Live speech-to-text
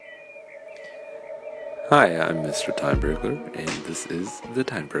Hi, I'm Mr. Time Burglar, and this is The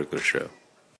Time Burglar Show.